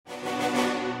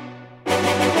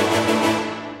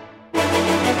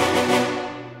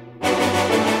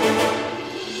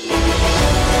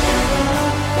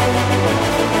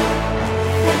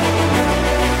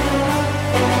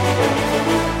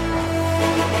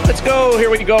Let's go. Here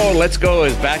we go. Let's Go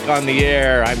is back on the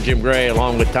air. I'm Jim Gray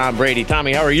along with Tom Brady.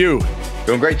 Tommy, how are you?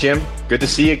 Doing great, Jim. Good to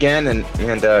see you again, and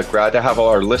glad to have all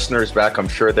our listeners back. I'm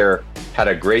sure they had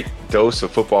a great dose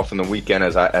of football from the weekend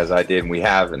as I did, and we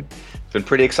have. And it's been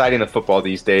pretty exciting, the football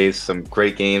these days. Some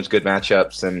great games, good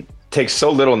matchups, and it takes so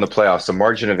little in the playoffs. The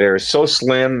margin of error is so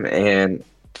slim and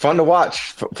fun to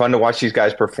watch. Fun to watch these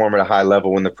guys perform at a high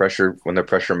level when the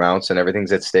pressure mounts and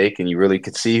everything's at stake, and you really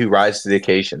could see who rises to the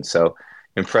occasion. So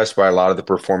impressed by a lot of the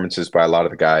performances by a lot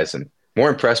of the guys, and more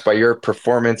impressed by your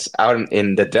performance out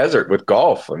in the desert with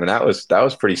golf. I mean, that was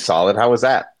pretty solid. How was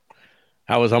that?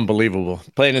 That was unbelievable.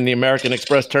 Playing in the American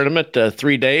Express tournament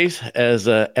 3 days as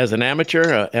an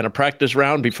amateur and a practice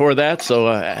round before that. So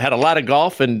I had a lot of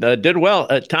golf and did well.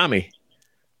 Tommy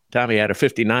had a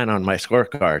 59 on my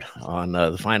scorecard on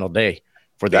the final day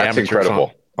for the amateurs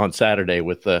on Saturday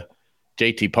with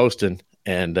JT Poston.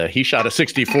 And he shot a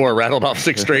 64, rattled off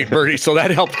 6 straight birdies, so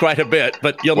that helped quite a bit.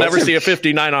 But you'll never see a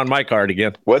 59 on my card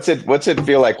again. What's it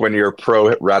feel like when your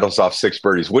pro rattles off 6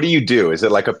 birdies? What do you do? Is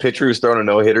it like a pitcher who's throwing a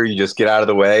no-hitter? You just get out of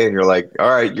the way and you're like,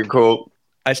 all right, you're cool.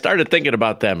 I started thinking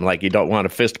about them, like you don't want a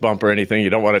fist bump or anything.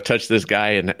 You don't want to touch this guy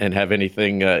and have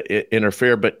anything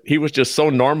interfere. But he was just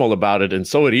so normal about it and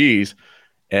so at ease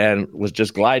and was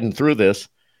just gliding through this.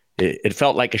 It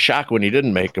felt like a shock when he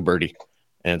didn't make a birdie.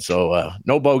 And so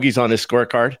no bogeys on his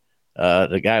scorecard.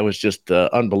 The guy was just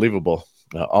unbelievable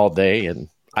all day. And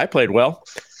I played well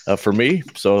for me.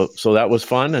 So that was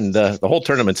fun. And the whole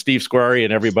tournament, Steve Squarey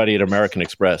and everybody at American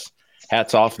Express.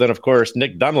 Hats off. Then, of course,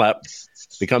 Nick Dunlap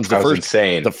becomes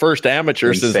the first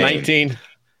amateur since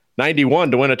 1991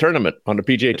 to win a tournament on the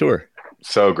PGA Tour.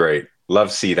 So great. Love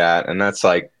to see that. And that's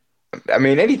like, I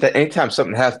mean, anytime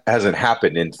something hasn't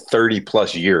happened in 30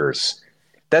 plus years,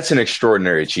 that's an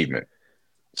extraordinary achievement.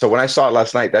 So when I saw it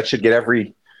last night, that should get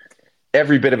every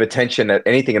bit of attention that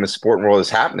anything in the sporting world is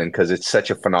happening, because it's such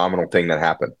a phenomenal thing that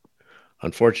happened.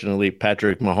 Unfortunately,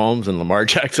 Patrick Mahomes and Lamar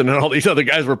Jackson and all these other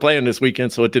guys were playing this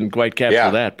weekend, so it didn't quite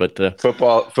capture that. But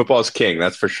football's king,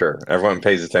 that's for sure. Everyone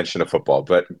pays attention to football,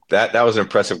 but that was an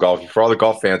impressive golf. For all the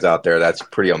golf fans out there, that's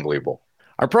pretty unbelievable.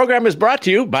 Our program is brought to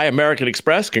you by American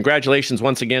Express. Congratulations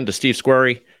once again to Steve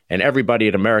Squarey and everybody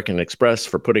at American Express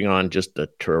for putting on just a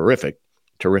terrific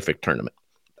tournament.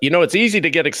 You know, it's easy to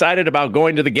get excited about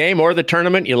going to the game or the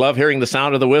tournament. You love hearing the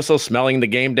sound of the whistle, smelling the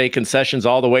game day concessions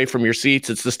all the way from your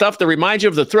seats. It's the stuff that reminds you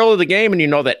of the thrill of the game, and you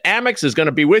know that Amex is going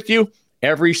to be with you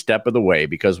every step of the way,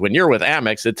 because when you're with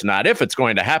Amex, it's not if it's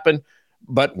going to happen,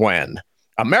 but when.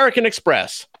 American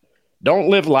Express. Don't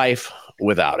live life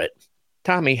without it.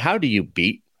 Tommy, how do you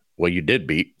beat? Well, you did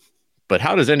beat. But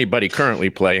how does anybody currently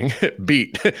playing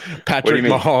beat Patrick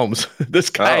Mahomes?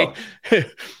 This guy... Oh.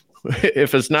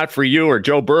 If it's not for you or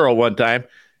Joe Burrow one time,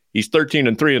 he's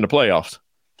 13-3 in the playoffs.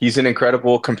 He's an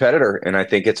incredible competitor, and I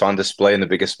think it's on display in the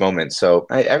biggest moments. So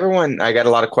I got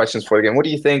a lot of questions for you again. What do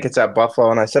you think? It's at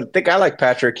Buffalo. And I said, I think I like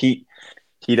Patrick. He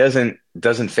doesn't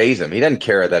faze him. He doesn't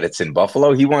care that it's in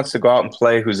Buffalo. He wants to go out and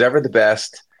play who's ever the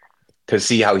best to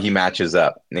see how he matches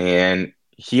up. And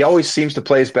he always seems to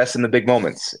play his best in the big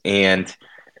moments. And,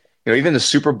 you know, even the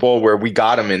Super Bowl where we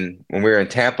got him when we were in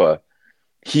Tampa,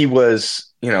 he was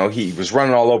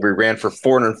running all over. He ran for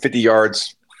 450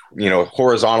 yards,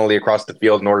 horizontally across the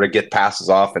field in order to get passes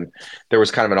off. And there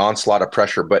was kind of an onslaught of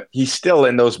pressure, but he still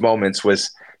in those moments was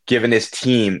giving his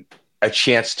team a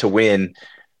chance to win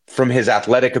from his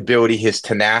athletic ability, his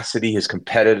tenacity, his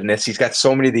competitiveness. He's got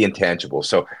so many of the intangibles.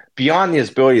 So beyond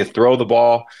his ability to throw the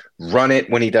ball, run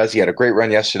it when he does, he had a great run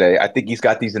yesterday. I think he's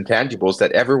got these intangibles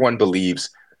that everyone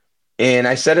believes. And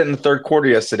I said it in the third quarter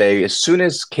yesterday, as soon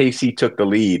as KC took the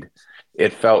lead,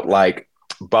 it felt like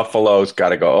Buffalo's got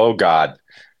to go, oh, God,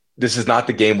 this is not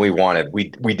the game we wanted. We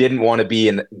didn't want to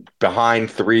be behind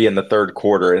 3 in the third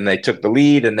quarter, and they took the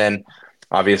lead, and then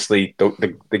obviously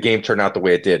the game turned out the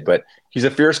way it did. But he's a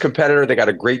fierce competitor. They got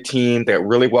a great team. They're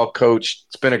really well coached.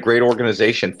 It's been a great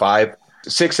organization. 6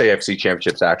 AFC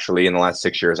championships, actually, in the last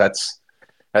 6 years. That's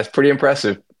pretty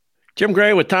impressive. Jim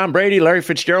Gray with Tom Brady. Larry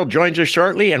Fitzgerald joins us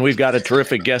shortly, and we've got a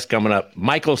terrific guest coming up.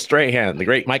 Michael Strahan, the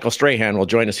great Michael Strahan, will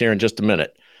join us here in just a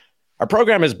minute. Our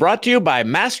program is brought to you by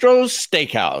Mastro's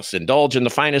Steakhouse. Indulge in the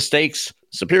finest steaks,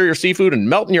 superior seafood, and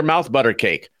melt-in-your-mouth butter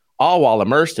cake, all while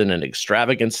immersed in an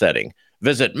extravagant setting.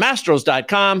 Visit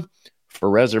mastros.com for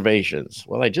reservations.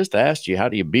 Well, I just asked you, how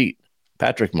do you beat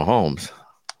Patrick Mahomes?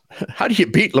 How do you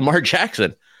beat Lamar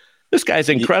Jackson? This guy's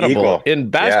incredible. Eagle. In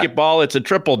basketball, It's a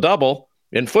triple-double.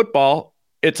 In football,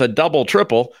 it's a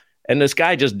double-triple, and this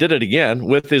guy just did it again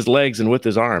with his legs and with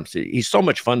his arms. He's so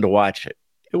much fun to watch.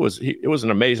 It was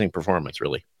an amazing performance,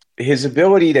 really. His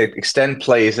ability to extend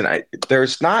plays, and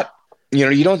there's not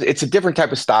it's a different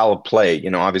type of style of play.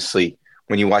 Obviously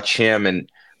when you watch him and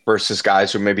versus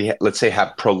guys who maybe, let's say,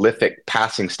 have prolific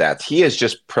passing stats, he is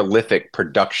just prolific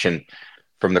production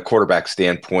from the quarterback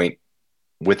standpoint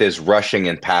with his rushing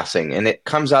and passing. And it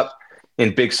comes up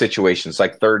in big situations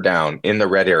like third down in the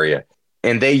red area.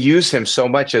 And they use him so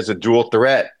much as a dual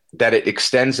threat that it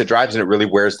extends the drives and it really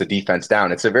wears the defense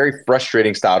down. It's a very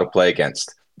frustrating style to play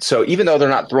against. So even though they're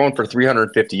not throwing for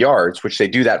 350 yards, which they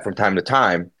do that from time to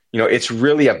time, it's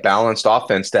really a balanced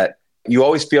offense that you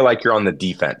always feel like you're on the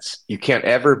defense. You can't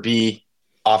ever be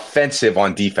offensive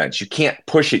on defense. You can't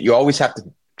push it. You always have to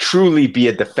truly be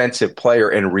a defensive player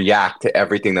and react to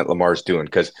everything that Lamar's doing,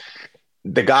 because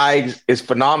the guy is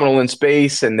phenomenal in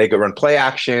space and they go run play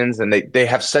actions and they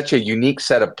have such a unique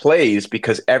set of plays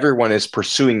because everyone is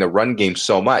pursuing the run game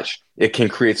so much. It can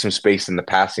create some space in the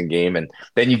passing game. And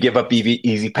then you give up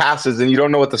easy passes and you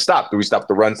don't know what to stop. Do we stop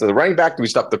the runs to the running back? Do we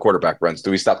stop the quarterback runs? Do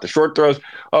we stop the short throws?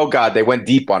 Oh God, they went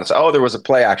deep on us. Oh, there was a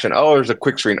play action. Oh, there's a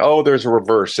quick screen. Oh, there's a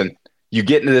reverse. And you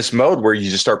get into this mode where you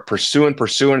just start pursuing,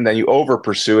 and then you over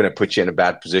pursue and it puts you in a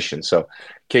bad position. So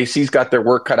KC's got their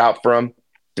work cut out for them.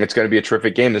 It's going to be a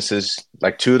terrific game. This is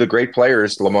like two of the great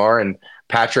players, Lamar and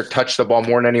Patrick, touched the ball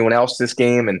more than anyone else this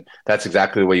game, and that's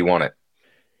exactly the way you want it.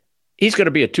 He's going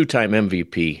to be a 2-time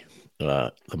MVP,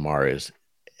 Lamar is.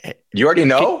 You already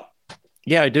know?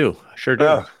 Yeah, I do. Sure do.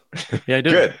 Oh. Yeah, I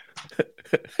do.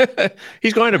 Good.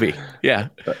 He's going to be. Yeah.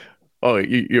 Oh, what are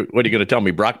you going to tell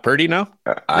me, Brock Purdy now?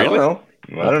 I don't know.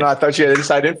 I don't know. I thought you had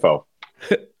inside info.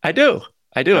 I do.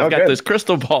 I've got this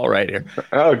crystal ball right here.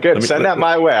 Oh, good. Send that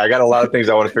my way. I got a lot of things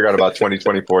I want to figure out about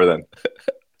 2024 then.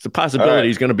 It's a possibility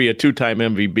he's going to be a 2-time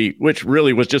MVP, which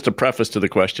really was just a preface to the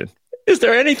question. Is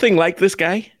there anything like this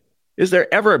guy? Is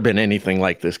there ever been anything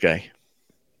like this guy?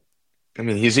 I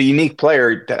mean, he's a unique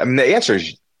player. I mean, the answer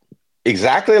is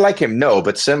exactly like him, no,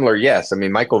 but similar, yes. I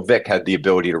mean, Michael Vick had the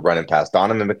ability to run and pass.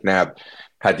 Donovan McNabb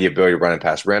had the ability to run and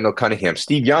pass. Randall Cunningham.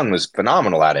 Steve Young was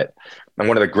phenomenal at it and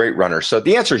one of the great runners. So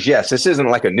the answer is yes. This isn't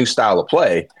like a new style of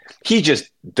play. He just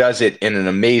does it in an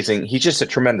amazing – he's just a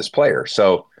tremendous player.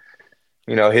 So,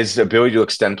 his ability to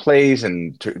extend plays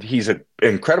he's an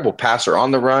incredible passer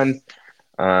on the run.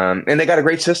 And they got a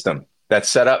great system that's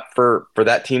set up for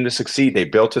that team to succeed. They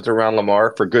built it around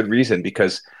Lamar for good reason,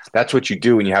 because that's what you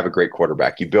do when you have a great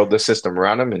quarterback. You build the system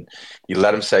around him and you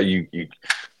let him say you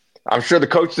I'm sure the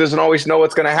coach doesn't always know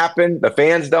what's going to happen. The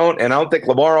fans don't. And I don't think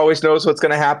Lamar always knows what's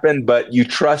going to happen, but you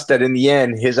trust that in the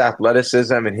end, his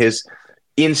athleticism and his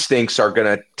instincts are going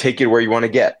to take you to where you want to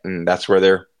get. And that's why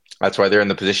they're in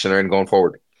the position they're in going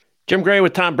forward. Jim Gray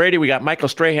with Tom Brady. We got Michael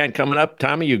Strahan coming up.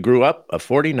 Tommy, you grew up a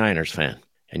 49ers fan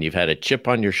and you've had a chip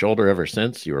on your shoulder ever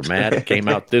since. You were mad. It came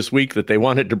out this week that they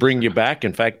wanted to bring you back.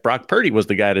 In fact, Brock Purdy was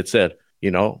the guy that said,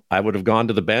 I would have gone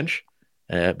to the bench.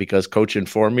 Because coach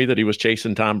informed me that he was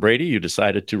chasing Tom Brady. You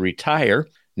decided to retire.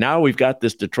 Now we've got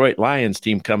this Detroit Lions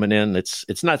team coming in.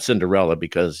 It's not Cinderella,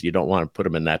 because you don't want to put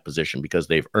them in that position because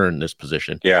they've earned this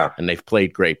position. Yeah. And they've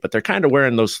played great, but they're kind of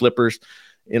wearing those slippers.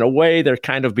 In a way, they're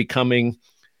kind of becoming,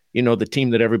 the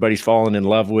team that everybody's fallen in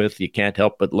love with. You can't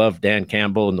help but love Dan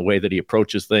Campbell and the way that he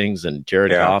approaches things, and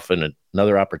Jared Goff and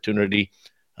another opportunity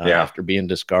after being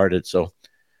discarded. So,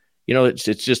 it's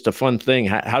just a fun thing.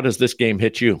 How does this game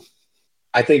hit you?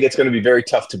 I think it's going to be very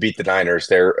tough to beat the Niners.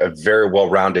 They're a very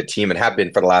well-rounded team and have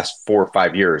been for the last 4 or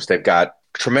 5 years. They've got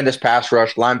tremendous pass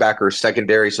rush, linebackers,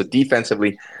 secondary. So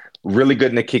defensively, really good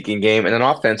in the kicking game. And then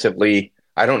offensively,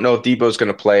 I don't know if Debo's going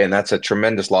to play, and that's a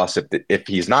tremendous loss if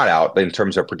he's not out in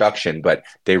terms of production. But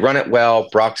they run it well.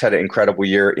 Brock's had an incredible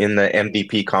year in the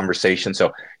MVP conversation. So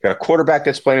you got a quarterback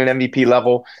that's playing an MVP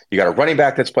level. You got a running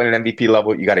back that's playing an MVP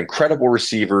level. You got incredible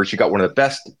receivers. You got one of the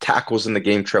best tackles in the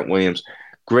game, Trent Williams.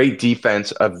 Great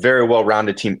defense, a very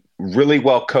well-rounded team, really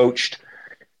well coached.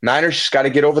 Niners just got to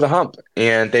get over the hump,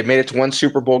 and they made it to one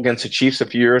Super Bowl against the Chiefs a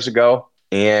few years ago.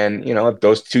 And if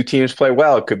those two teams play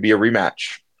well, it could be a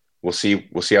rematch. We'll see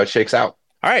how it shakes out.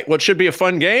 All right, well, it should be a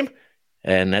fun game,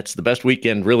 and that's the best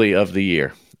weekend really of the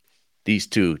year. These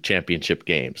two championship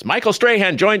games. Michael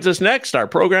Strahan joins us next. Our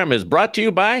program is brought to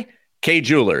you by Kay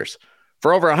Jewelers.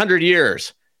 For over 100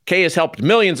 years, Kay has helped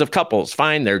millions of couples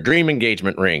find their dream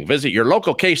engagement ring. Visit your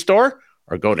local Kay store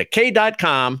or go to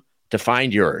Kay.com to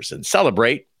find yours and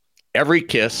celebrate every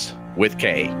kiss with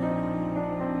Kay.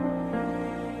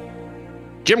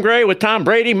 Jim Gray with Tom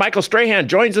Brady. Michael Strahan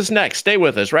joins us next. Stay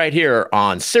with us right here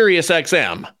on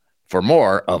SiriusXM for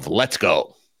more of Let's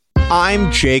Go.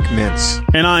 I'm Jake Mintz.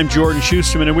 And I'm Jordan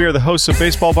Schusterman, and we are the hosts of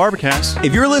Baseball Barbacast.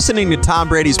 If you're listening to Tom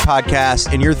Brady's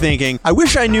podcast and you're thinking, I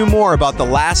wish I knew more about the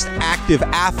last active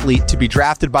athlete to be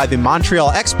drafted by the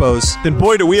Montreal Expos, then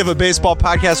boy, do we have a baseball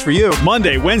podcast for you.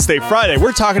 Monday, Wednesday, Friday,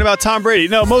 we're talking about Tom Brady.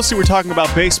 No, mostly we're talking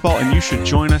about baseball, and you should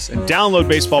join us and download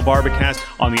Baseball Barbacast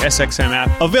on the SXM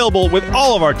app, available with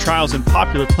all of our trials and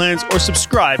popular plans, or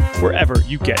subscribe wherever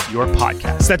you get your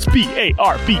podcasts. That's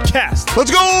B-A-R-B cast.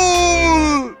 Let's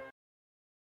go!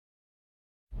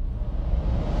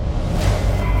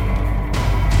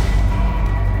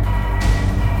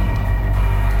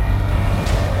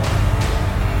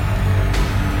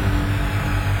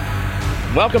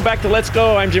 Welcome back to Let's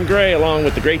Go. I'm Jim Gray, along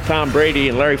with the great Tom Brady,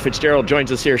 and Larry Fitzgerald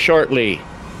joins us here shortly.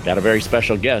 Got a very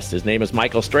special guest. His name is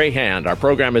Michael Strahan. Our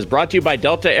program is brought to you by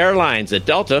Delta Airlines. At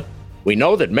Delta, we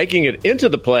know that making it into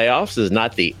the playoffs is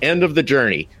not the end of the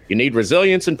journey. You need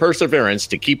resilience and perseverance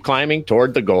to keep climbing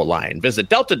toward the goal line. Visit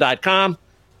delta.com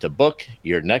to book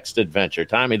your next adventure.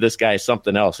 Tommy, this guy is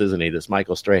something else, isn't he? This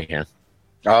Michael Strahan.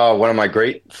 Oh, one of my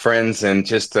great friends and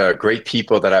just great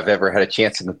people that I've ever had a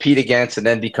chance to compete against and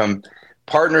then become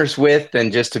partners with,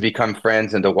 and just to become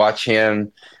friends and to watch him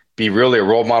be really a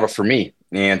role model for me.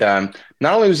 And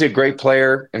not only was he a great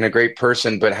player and a great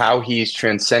person, but how he's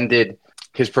transcended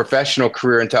his professional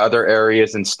career into other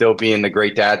areas and still being the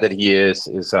great dad that he is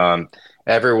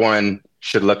everyone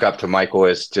should look up to Michael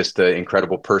as just an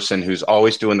incredible person who's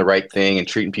always doing the right thing and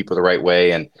treating people the right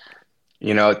way. And,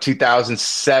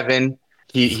 2007,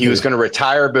 he was going to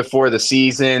retire before the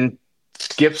season,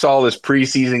 skips all his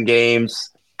preseason games,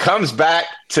 comes back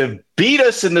to beat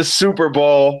us in the Super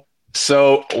Bowl.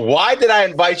 So why did I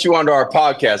invite you onto our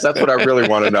podcast? That's what I really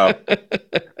want to know.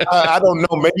 I don't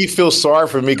know. Maybe you feel sorry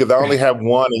for me because I only have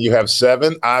one and you have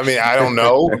seven. I mean, I don't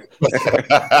know.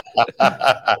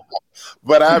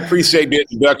 But I appreciate the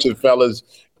introduction, fellas.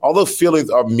 All those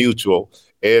feelings are mutual.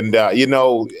 And,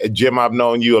 Jim, I've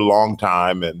known you a long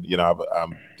time, and,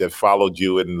 I've followed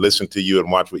you and listened to you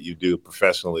and watched what you do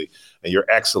professionally. And you're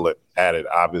excellent at it,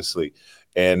 obviously.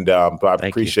 And but I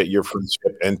appreciate your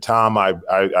friendship, and Tom, I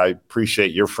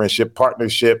appreciate your friendship,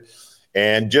 partnership,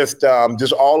 and just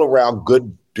all around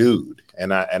good dude.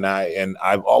 And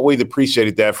I've always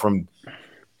appreciated that from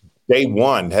day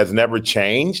one. Has never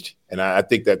changed, and I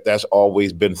think that's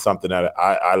always been something that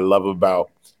I love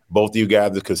about both of you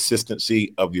guys: the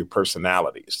consistency of your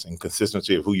personalities and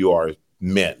consistency of who you are as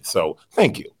men. So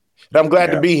thank you, and I'm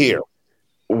glad to be here.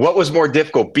 What was more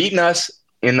difficult, beating us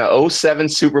in the 2007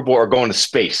 Super Bowl or going to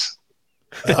space?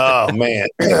 Oh, man.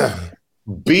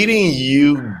 beating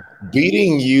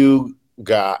you,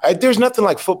 guy. There's nothing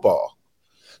like football.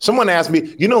 Someone asked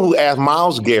me, who asked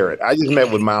Myles Garrett? I just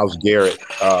met with Myles Garrett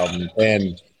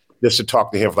and just to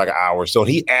talk to him for like an hour. So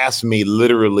he asked me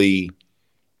literally,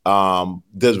 when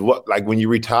you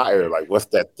retire, like what's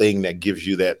that thing that gives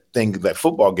you that thing that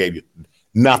football gave you?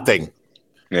 Nothing.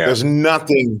 Yeah. There's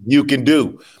nothing you can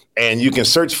do. And you can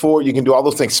search for it. You can do all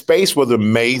those things. Space was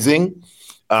amazing.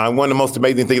 One of the most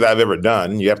amazing things I've ever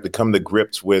done. You have to come to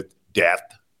grips with death.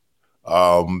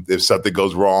 If something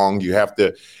goes wrong,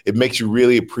 it makes you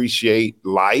really appreciate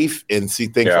life and see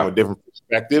things from a different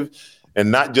perspective.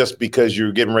 And not just because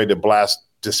you're getting ready to blast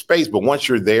to space, but once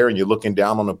you're there and you're looking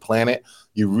down on the planet,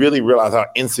 you really realize how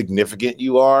insignificant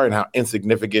you are and how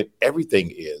insignificant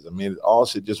everything is. I mean, it all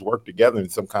should just work together in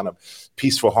some kind of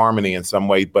peaceful harmony in some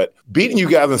way. But beating you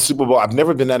guys in the Super Bowl, I've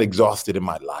never been that exhausted in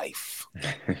my life,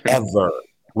 ever.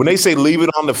 When they say leave it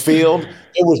on the field,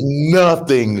 there was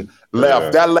nothing left.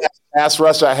 Yeah. That last pass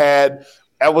rush I had,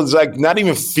 that was like not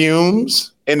even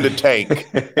fumes in the tank.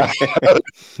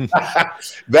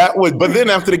 But then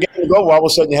after the game was over, all of a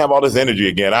sudden you have all this energy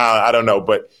again. I don't know,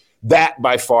 but that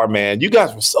by far, man, you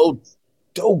guys were so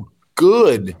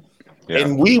good. Yeah.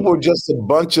 And we were just a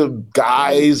bunch of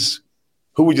guys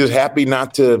who were just happy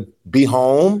not to be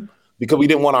home because we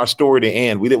didn't want our story to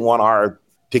end. We didn't want our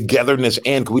togetherness to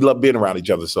end because we love being around each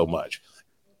other so much.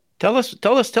 Tell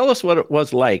us what it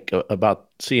was like about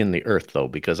seeing the Earth, though,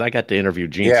 because I got to interview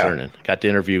Gene Cernan, got to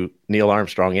interview Neil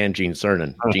Armstrong and Gene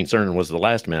Cernan. Gene Cernan was the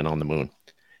last man on the moon.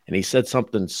 And he said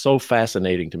something so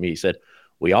fascinating to me. He said,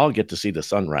 we all get to see the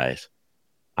sunrise.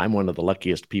 I'm one of the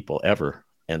luckiest people ever,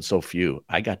 and so few.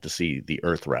 I got to see the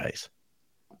Earth rise.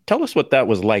 Tell us what that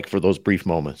was like for those brief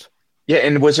moments. Yeah,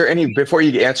 and was there before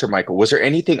you answer, Michael, was there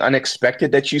anything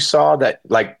unexpected that you saw that,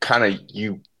 like, kind of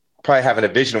you probably having a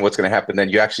vision of what's going to happen, then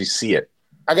you actually see it?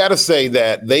 I got to say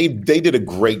that they did a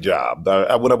great job.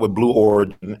 I went up with Blue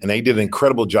Origin, and they did an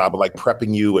incredible job of like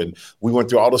prepping you. And we went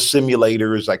through all the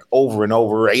simulators like over and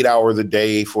over, 8 hours a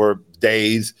day for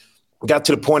days. We got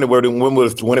to the point where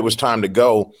when it was time to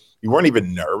go, you weren't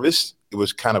even nervous. it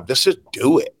was kind of, let's just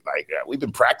do it. Like, we've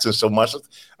been practicing so much.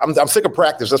 I'm sick of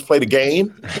practice. Let's play the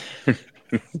game.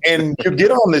 And you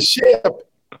get on the ship,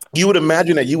 you would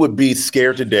imagine that you would be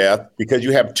scared to death because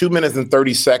you have 2 minutes and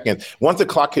 30 seconds. Once the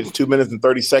clock hits 2 minutes and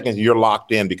 30 seconds, you're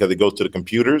locked in because it goes to the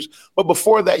computers. But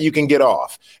before that, you can get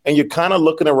off. And you're kind of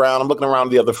looking around. I'm looking around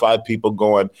the other 5 people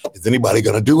going, is anybody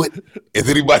going to do it? Is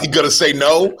anybody going to say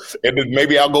no? And then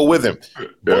maybe I'll go with him.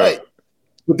 Yeah.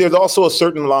 But there's also a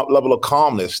certain level of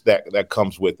calmness that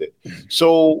comes with it.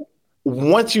 So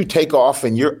once you take off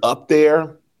and you're up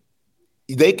there,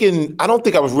 I don't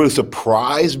think I was really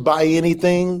surprised by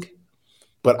anything,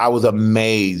 but I was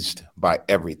amazed by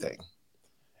everything.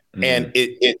 Mm-hmm. And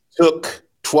it took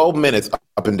 12 minutes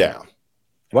up and down.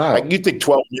 Wow. Like, you think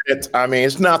 12 minutes, I mean,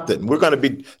 it's nothing. We're going to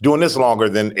be doing this longer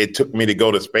than it took me to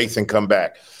go to space and come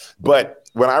back. But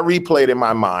when I replayed in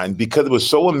my mind, because it was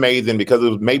so amazing, because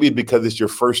it's your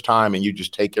first time and you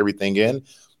just take everything in,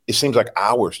 it seems like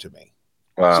hours to me.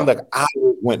 Wow. It seems like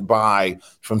hours went by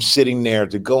from sitting there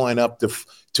to going up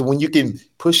to when you can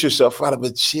push yourself out of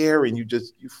a chair and you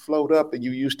float up and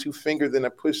you use 2 fingers and I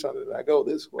push on it and I go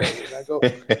this way and I go.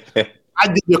 I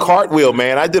did the cartwheel,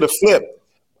 man. I did a flip.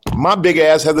 My big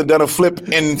ass hasn't done a flip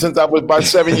since I was about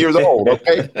 7 years old.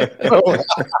 Okay,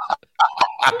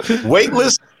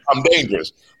 weightless, I'm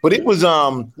dangerous. But it was I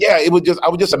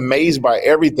was just amazed by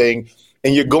everything.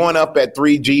 And you're going up at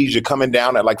 3 Gs, you're coming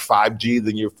down at like 5 Gs,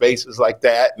 and your face is like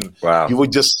that. And wow. You were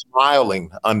just smiling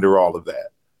under all of that.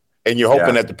 And you're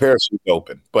hoping that the parachute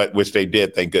opened, which they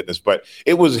did, thank goodness. But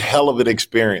it was hell of an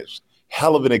experience.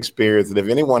 And if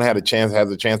anyone has a chance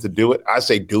to do it, I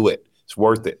say do it. It's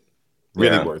worth it.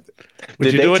 Really worth it.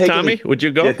 Would you do it, Tommy? Would you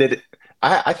go? Yeah,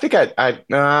 I think I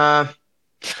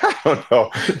don't know.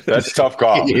 That's a tough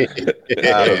call. I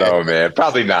don't know, man.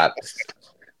 Probably not.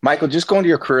 Michael, just going to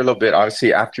your career a little bit,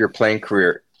 obviously after your playing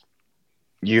career,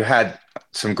 you had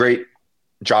some great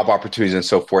job opportunities and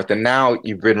so forth, and now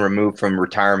you've been removed from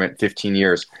retirement 15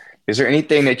 years. Is there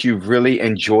anything that you've really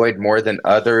enjoyed more than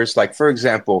others? Like, for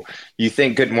example, you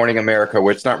think Good Morning America,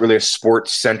 where it's not really a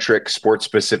sports-centric,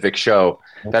 sports-specific show,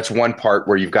 that's one part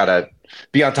where you've got to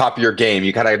be on top of your game.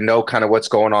 You got to know kind of what's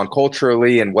going on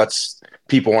culturally and what's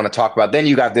people want to talk about. Then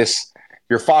you got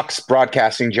your Fox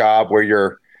broadcasting job where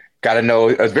you're got to know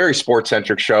a very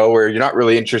sports-centric show where you're not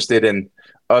really interested in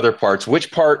other parts.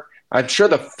 Which part? I'm sure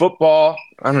the football,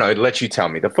 I don't know, it lets you tell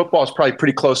me. The football is probably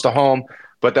pretty close to home,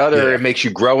 but the other, it makes you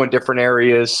grow in different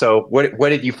areas. So what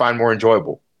did you find more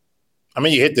enjoyable? I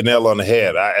mean, you hit the nail on the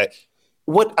head.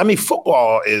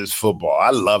 Football is football. I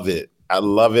love it.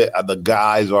 The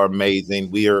guys are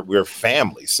amazing. We're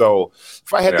family. So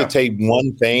if I had to take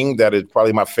one thing that is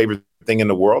probably my favorite thing in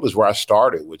the world is where I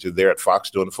started, which is there at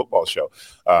Fox doing the football show.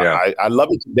 I love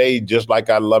it today just like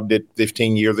I loved it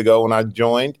 15 years ago when I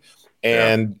joined.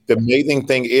 And the amazing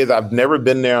thing is I've never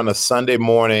been there on a Sunday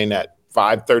morning at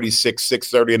 5:36,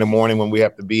 6:30 in the morning when we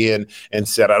have to be in and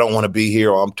said, I don't want to be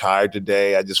here or I'm tired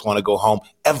today. I just want to go home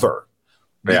ever.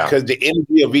 Because the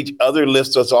energy of each other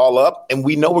lifts us all up and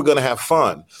we know we're going to have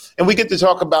fun. And we get to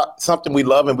talk about something we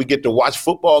love and we get to watch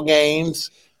football games.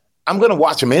 I'm going to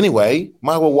watch them anyway.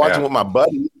 Might as well watch them with my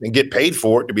buddies and get paid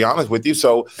for it, to be honest with you.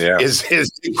 So it's an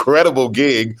incredible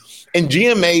gig. And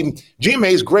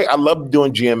GMA is great. I love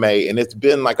doing GMA, and it's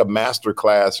been like a master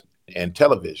class in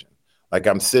television. Like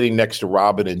I'm sitting next to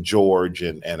Robin and George,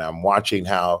 and I'm watching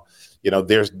how,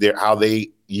 how they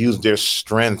use their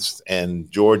strengths, and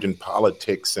George in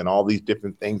politics and all these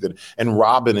different things, and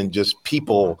Robin and just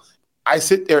people. I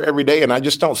sit there every day and I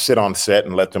just don't sit on set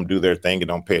and let them do their thing and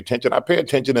don't pay attention. I pay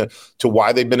attention to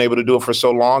why they've been able to do it for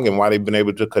so long and why they've been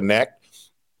able to connect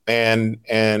and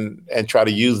try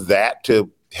to use that to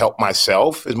help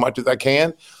myself as much as I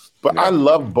can. But I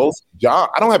love both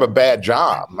jobs. I don't have a bad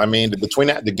job. I mean, between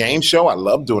that, the game show, I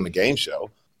love doing the game show.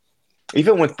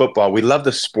 Even with football, we love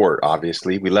the sport,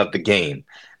 obviously. We love the game.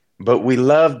 But we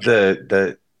love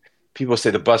the people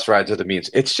say the bus rides are the means.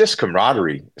 It's just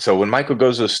camaraderie. So when Michael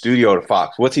goes to the studio to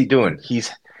Fox, what's he doing?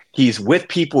 He's with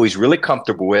people he's really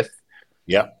comfortable with.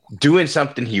 Doing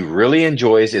something he really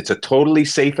enjoys. It's a totally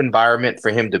safe environment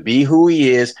for him to be who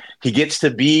he is. He gets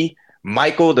to be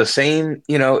Michael the same,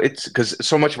 it's because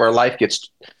so much of our life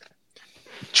gets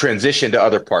transitioned to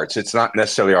other parts. It's not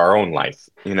necessarily our own life.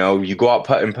 You go out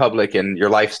in public and your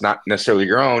life's not necessarily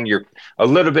your own. You're a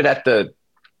little bit at the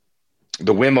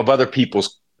whim of other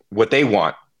people's what they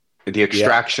want, the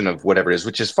extraction of whatever it is,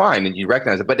 which is fine, and you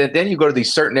recognize it. But then you go to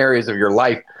these certain areas of your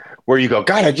life where you go,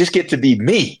 God, I just get to be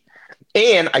me.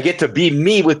 And I get to be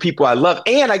me with people I love.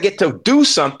 And I get to do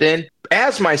something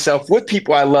as myself with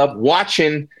people I love,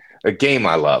 watching a game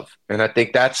I love. And I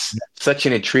think that's such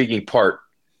an intriguing part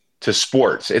to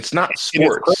sports. It's not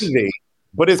sports. It's crazy.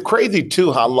 But it's crazy,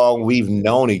 too, how long we've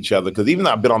known each other. Because even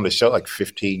though I've been on the show like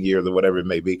 15 years or whatever it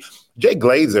may be, Jay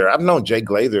Glazer, I've known Jay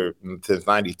Glazer since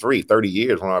 93, 30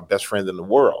 years, one of my best friends in the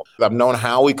world. I've known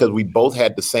Howie because we both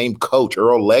had the same coach,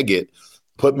 Earl Leggett,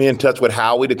 put me in touch with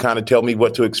Howie to kind of tell me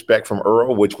what to expect from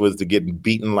Earl, which was to get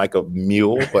beaten like a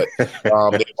mule. But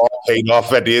it all paid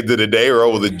off at the end of the day.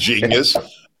 Earl was a genius.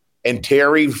 And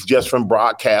Terry just from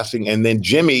broadcasting. And then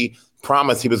Jimmy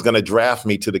promised he was going to draft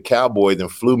me to the Cowboys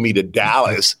and flew me to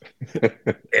Dallas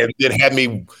and then had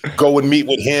me go and meet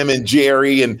with him and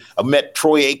Jerry. And I met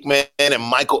Troy Aikman and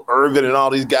Michael Irvin and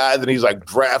all these guys. And he's like,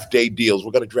 draft day deals.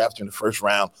 We're going to draft you in the first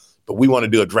round, but we want to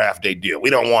do a draft day deal. We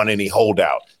don't want any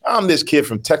holdout. I'm this kid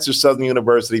from Texas Southern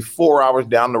University, 4 hours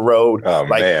down the road. Oh,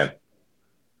 man.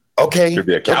 Okay. Should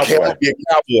be a cowboy. Okay, I'll be a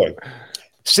cowboy.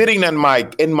 Sitting in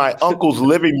my uncle's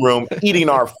living room, eating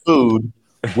our food,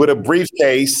 with a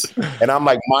briefcase, and I'm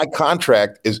like, my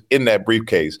contract is in that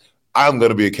briefcase. I'm going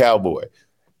to be a Cowboy.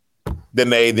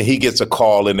 Then he gets a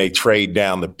call and they trade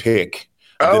down the pick.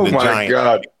 Oh, my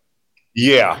God.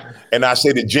 Yeah. And I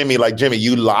say to Jimmy, Jimmy,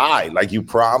 you lied. Like, you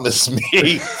promised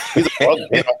me. He's like, well,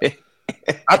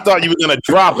 I thought you were going to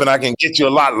drop and I can get you a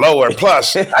lot lower.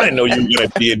 Plus, I didn't know you were going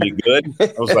to be any good.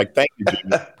 I was like, thank you,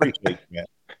 Jimmy. Appreciate you, man.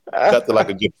 Nothing like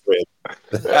a good friend.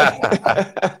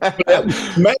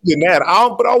 Imagine that.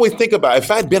 But I always think about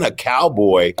if I'd been a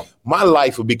Cowboy, my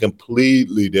life would be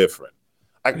completely different.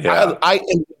 I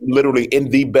am literally in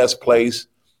the best place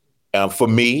for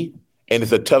me, and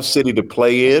it's a tough city to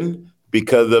play in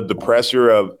because of the pressure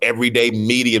of everyday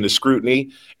media and the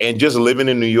scrutiny, and just living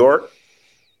in New York.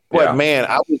 But man,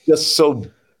 I was just so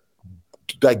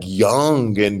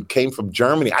young and came from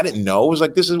Germany. I didn't know. It was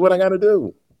like, this is what I got to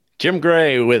do. Jim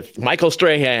Gray with Michael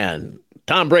Strahan,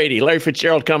 Tom Brady, Larry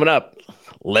Fitzgerald coming up.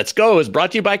 Let's Go is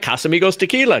brought to you by Casamigos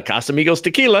Tequila. Casamigos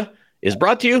Tequila is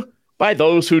brought to you by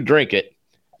those who drink it.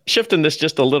 Shifting this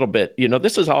just a little bit,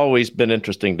 this has always been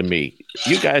interesting to me.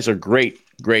 You guys are great,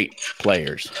 great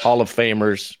players, Hall of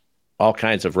Famers, all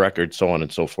kinds of records, so on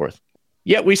and so forth.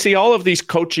 Yet we see all of these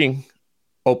coaching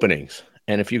openings.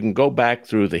 And if you can go back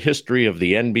through the history of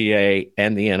the NBA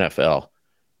and the NFL,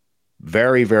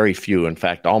 very, very few, in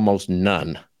fact, almost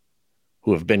none,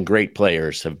 who have been great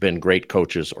players have been great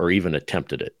coaches or even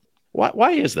attempted it.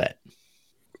 Why is that?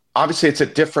 Obviously, it's a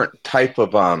different type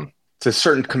of it's a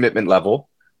certain commitment level.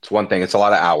 It's one thing. It's a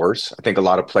lot of hours. I think a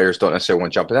lot of players don't necessarily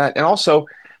want to jump in that. And also,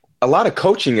 a lot of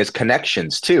coaching is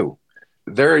connections, too.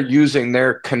 They're using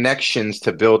their connections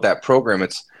to build that program.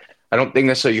 I don't think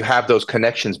necessarily you have those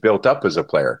connections built up as a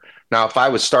player. Now, if I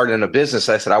was starting a business,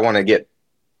 I said I want to get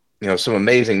some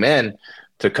amazing men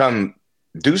to come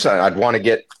do something. I'd want to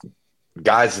get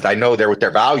guys that I know what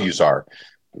their values are.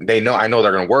 I know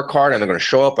they're going to work hard and they're going to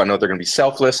show up. I know they're going to be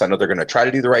selfless. I know they're going to try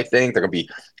to do the right thing. They're going to be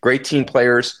great team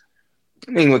players.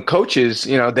 I mean, with coaches,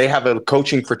 they have a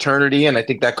coaching fraternity, and I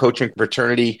think that coaching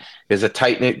fraternity is a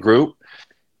tight-knit group.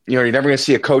 You're never going to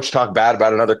see a coach talk bad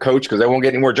about another coach because they won't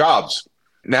get any more jobs.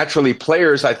 Naturally,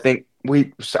 players, I think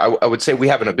I would say we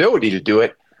have an ability to do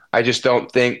it. I just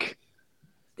don't think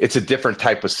it's a different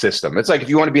type of system. It's like if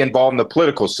you want to be involved in the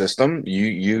political system,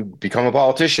 you become a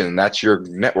politician. That's your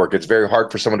network. It's very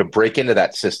hard for someone to break into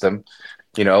that system.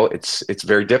 It's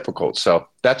very difficult. So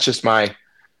that's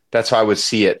how I would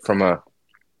see it from a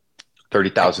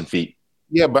 30,000 feet.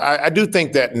 Yeah, but I do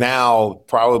think that now,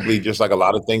 probably just like a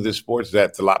lot of things in sports,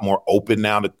 that's a lot more open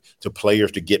now to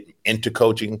players to get into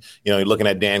coaching. You're looking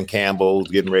at Dan Campbell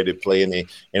getting ready to play in the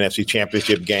NFC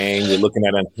Championship Game. You're looking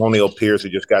at Antonio Pierce, who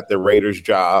just got the Raiders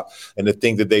job, and the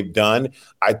things that they've done.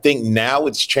 I think now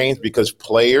it's changed because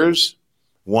players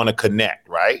want to connect,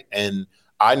 right? And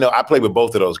I know I play with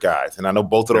both of those guys, and I know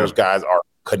both of those guys are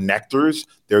connectors.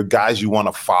 They're guys you want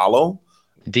to follow.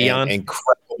 Dion. And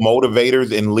incredible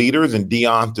motivators and leaders, and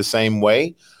Dion's the same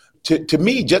way. To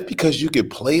me, just because you can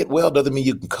play it well doesn't mean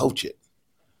you can coach it.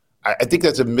 I think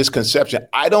that's a misconception.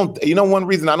 One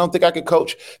reason I don't think I could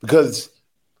coach, because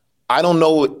I don't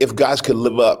know if guys could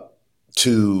live up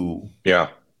to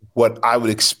what I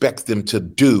would expect them to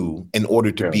do in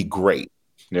order to be great.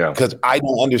 Yeah. Because I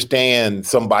don't understand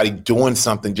somebody doing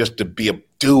something just to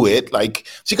do it. Like,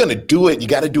 if you're going to do it, you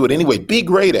got to do it anyway. Be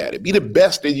great at it. Be the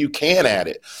best that you can at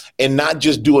it, and not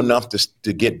just do enough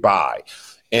to get by.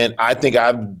 And I think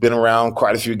I've been around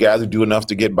quite a few guys who do enough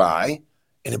to get by,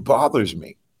 and it bothers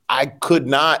me. I could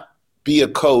not be a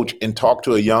coach and talk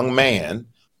to a young man,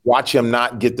 watch him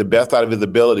not get the best out of his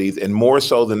abilities, and more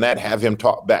so than that, have him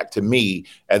talk back to me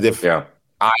as if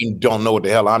I don't know what the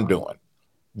hell I'm doing.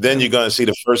 Then you're going to see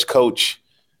the first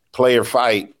coach-player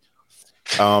fight.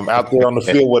 out there on the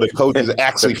field where the coach is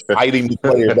actually fighting the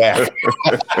player back.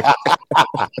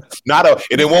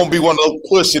 And it won't be one of those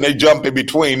push and they jump in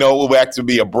between. No, it will actually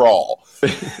be a brawl.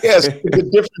 Yes, it's a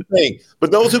different thing.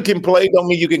 But those who can play don't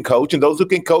mean you can coach. And those who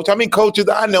can coach, I mean, coaches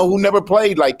I know who never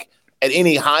played like at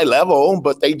any high level,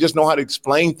 but they just know how to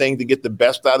explain things to get the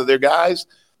best out of their guys.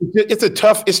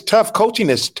 It's tough. Coaching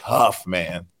is tough,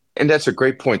 man. And that's a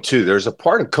great point, too. There's a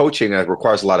part of coaching that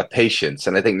requires a lot of patience.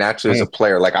 And I think naturally as a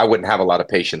player, like I wouldn't have a lot of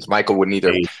patience. Michael wouldn't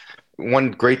either.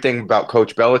 One great thing about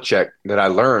Coach Belichick that I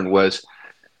learned was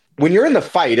when you're in the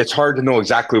fight, it's hard to know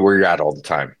exactly where you're at all the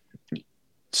time.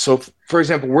 So, for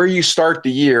example, where you start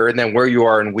the year and then where you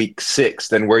are in week 6,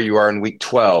 then where you are in week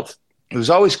 12. It was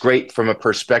always great from a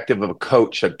perspective of a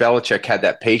coach that Belichick had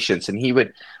that patience, and he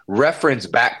would reference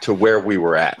back to where we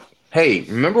were at. Hey,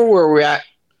 remember where we're at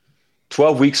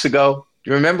 12 weeks ago?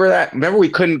 Do you remember that? Remember we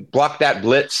couldn't block that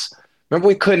blitz? Remember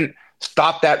we couldn't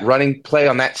stop that running play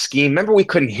on that scheme? Remember we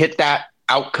couldn't hit that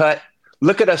outcut?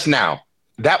 Look at us now.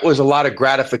 That was a lot of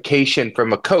gratification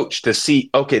from a coach to see,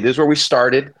 okay, this is where we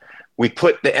started. We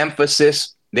put the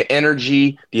emphasis, the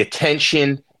energy, the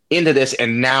attention into this,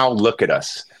 and now look at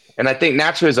us. And I think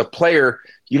naturally as a player,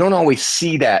 you don't always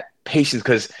see that patience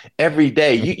because every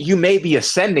day you may be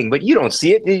ascending, but you don't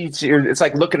see it. It's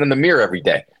like looking in the mirror every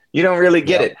day. You don't really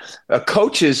get it.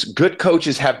 Good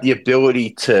coaches have the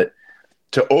ability to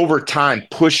over time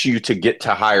push you to get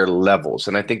to higher levels.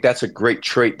 And I think that's a great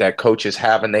trait that coaches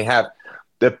have. And they have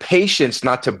the patience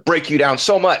not to break you down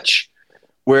so much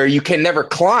where you can never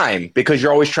climb because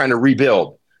you're always trying to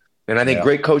rebuild. And I think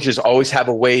great coaches always have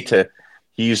a way to,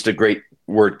 he used a great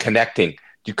word, connecting.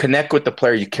 You connect with the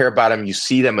player, you care about them, you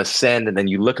see them ascend, and then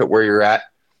you look at where you're at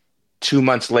 2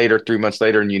 months later, 3 months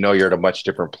later, and you know you're at a much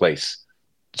different place.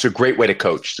 It's a great way to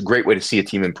coach. It's a great way to see a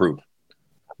team improve.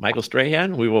 Michael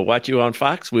Strahan, we will watch you on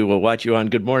Fox. We will watch you on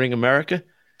Good Morning America.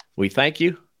 We thank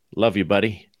you. Love you,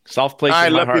 buddy. Soft place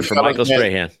in my heart for Michael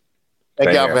Strahan.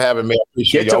 Thank y'all for having me. I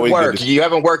appreciate it. Get to work. You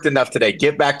haven't worked enough today.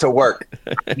 Get back to work.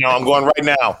 No, I'm going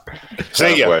right now.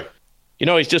 See ya. You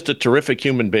know, he's just a terrific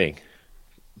human being.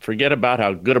 Forget about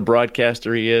how good a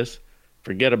broadcaster he is.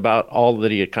 Forget about all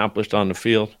that he accomplished on the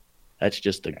field. That's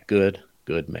just a good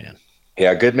man.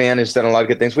 Yeah, good man has done a lot of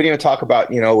good things. We didn't even talk about,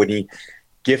 when he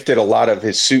gifted a lot of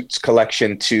his suits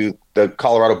collection to the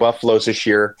Colorado Buffaloes this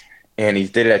year, and he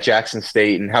did it at Jackson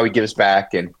State, and how he gives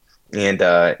back, and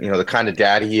the kind of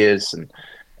dad he is, and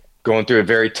going through a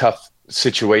very tough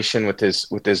situation with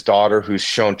his daughter, who's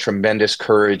shown tremendous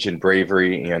courage and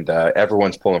bravery, and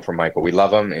everyone's pulling for Michael. We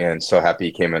love him, and so happy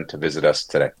he came in to visit us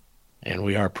today. And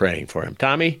we are praying for him.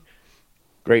 Tommy,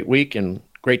 great week, and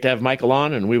great to have Michael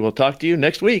on, and we will talk to you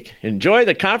next week. Enjoy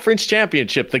the conference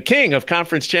championship, the king of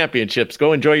conference championships.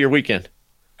 Go enjoy your weekend.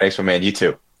 Thanks, my man. You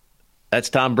too. That's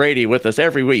Tom Brady with us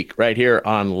every week right here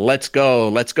on Let's Go.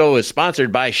 Let's Go is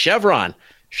sponsored by Chevron.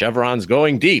 Chevron's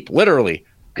going deep, literally,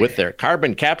 with their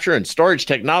carbon capture and storage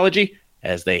technology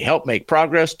as they help make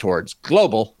progress towards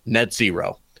global net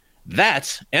zero.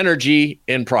 That's energy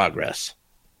in progress.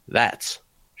 That's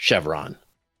Chevron.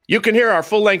 You can hear our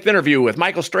full-length interview with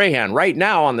Michael Strahan right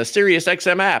now on the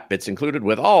SiriusXM app. It's included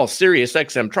with all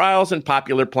SiriusXM trials and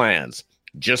popular plans.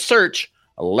 Just search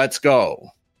Let's Go.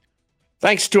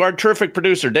 Thanks to our terrific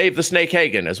producer, Dave the Snake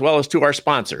Hagen, as well as to our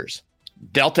sponsors,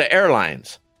 Delta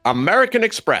Airlines, American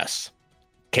Express,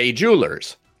 K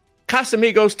Jewelers,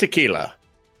 Casamigos Tequila,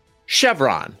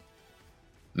 Chevron,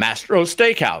 Mastro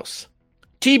Steakhouse,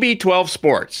 TB12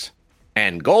 Sports,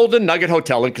 and Golden Nugget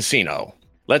Hotel and Casino.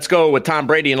 Let's Go with Tom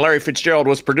Brady and Larry Fitzgerald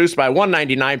was produced by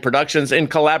 199 Productions in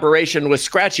collaboration with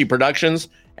Scratchy Productions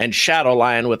and Shadow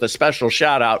Lion, with a special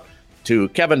shout out to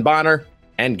Kevin Bonner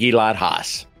and Gilad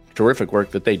Haas. Terrific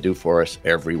work that they do for us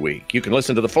every week. You can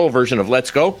listen to the full version of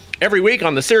Let's Go every week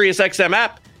on the SiriusXM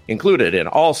app, included in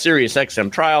all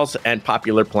SiriusXM trials and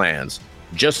popular plans.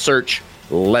 Just search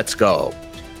Let's Go.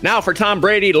 Now for Tom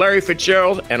Brady, Larry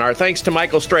Fitzgerald, and our thanks to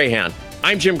Michael Strahan.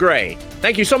 I'm Jim Gray.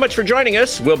 Thank you so much for joining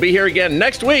us. We'll be here again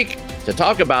next week to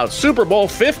talk about Super Bowl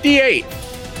 58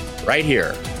 right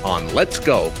here on Let's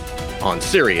Go on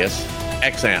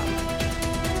SiriusXM.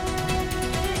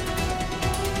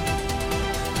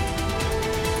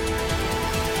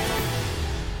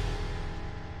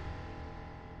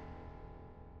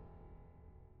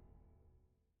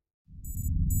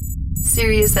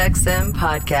 SiriusXM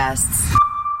podcasts.